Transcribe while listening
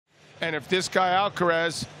And if this guy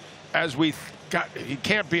Alcaraz, as we got, he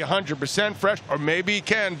can't be 100% fresh, or maybe he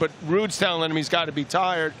can, but Ruud's telling him he's got to be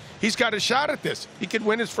tired. He's got a shot at this. He could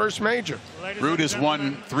win his first major. Ruud has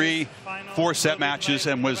won 3 4-set matches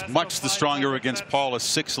and was much the stronger against Paul. A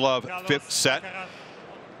 6-love 5th set.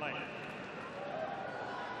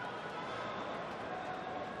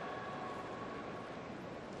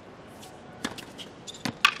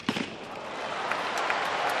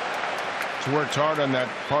 He's worked hard on that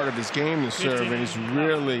part of his game, the serve, and he's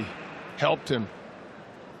really helped him.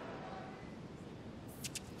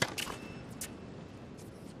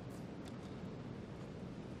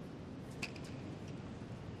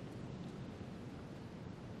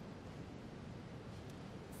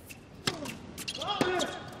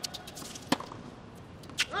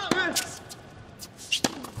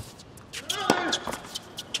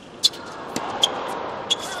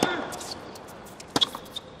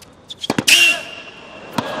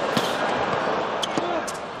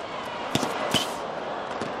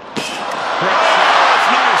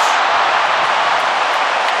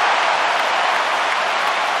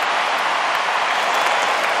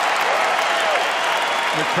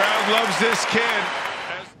 The crowd loves this kid. He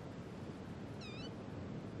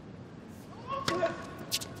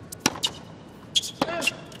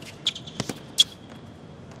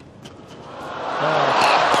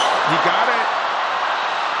got it.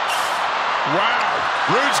 Wow.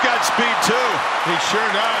 Ruud's got speed too. He sure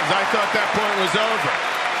does. I thought that point was over.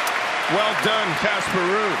 Well done, Casper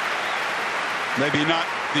Ruud. Maybe not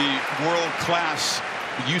the world-class,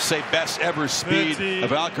 you say best ever speed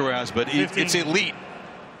of Alcaraz, but it's elite.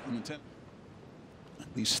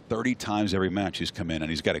 At least 30 times every match he's come in, and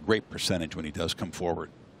he's got a great percentage when he does come forward.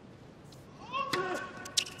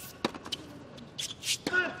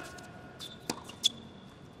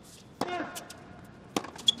 How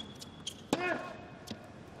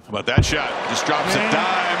about that shot? Just drops a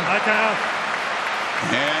dime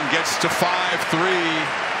and gets to 5-3.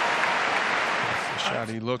 That's the shot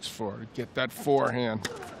he looks for, to get that forehand.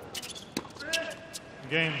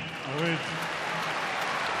 Game.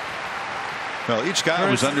 Well, each guy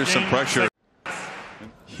was under some pressure.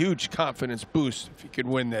 Huge confidence boost if he could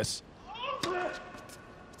win this.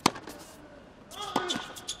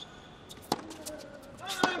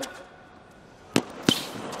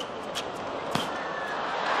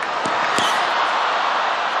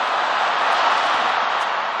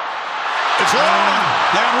 It's long,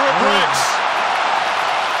 and Ruud breaks.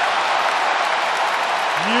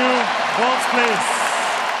 New balls place.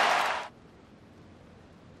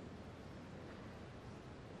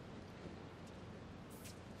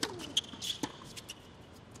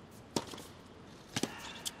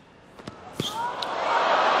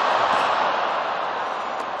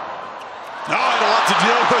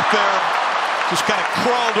 There, just kind of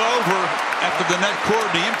crawled over after the net cord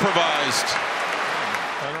and he improvised.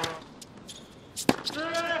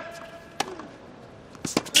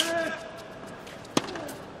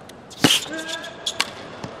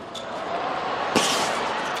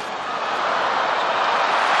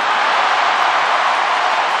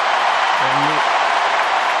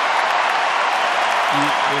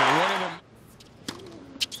 One of them.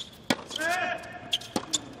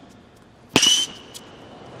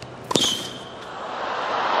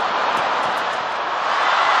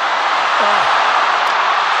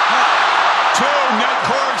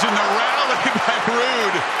 In the rally by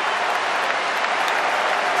Ruud.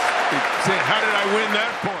 How did I win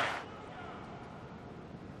that point?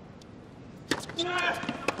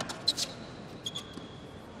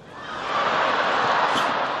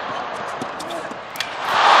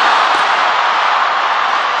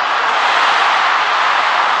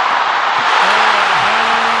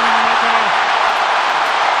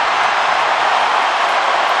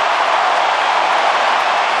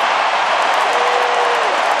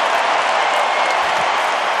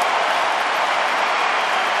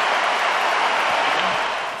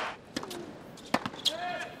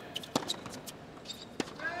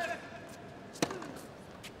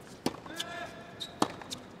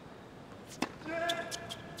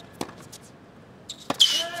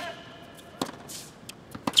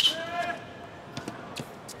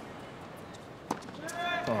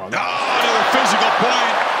 Oh, another physical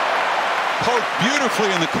point. Poked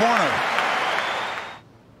beautifully in the corner.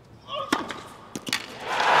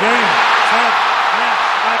 Game, set, match,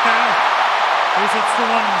 Alcaraz. 3-6,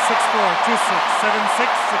 2-1, 6-4, 2-6, 7-6,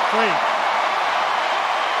 6-3.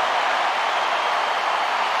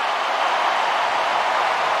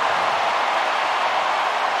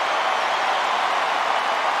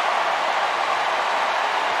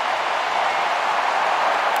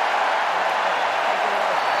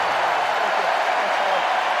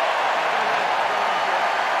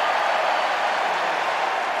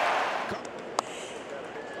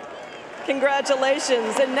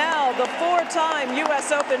 congratulations. And now the 4-time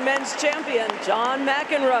U.S. Open men's champion, John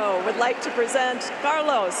McEnroe, would like to present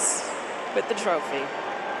Carlos with the trophy.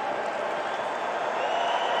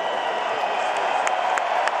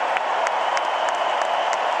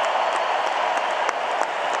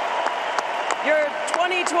 Your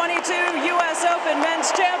 2022 U.S.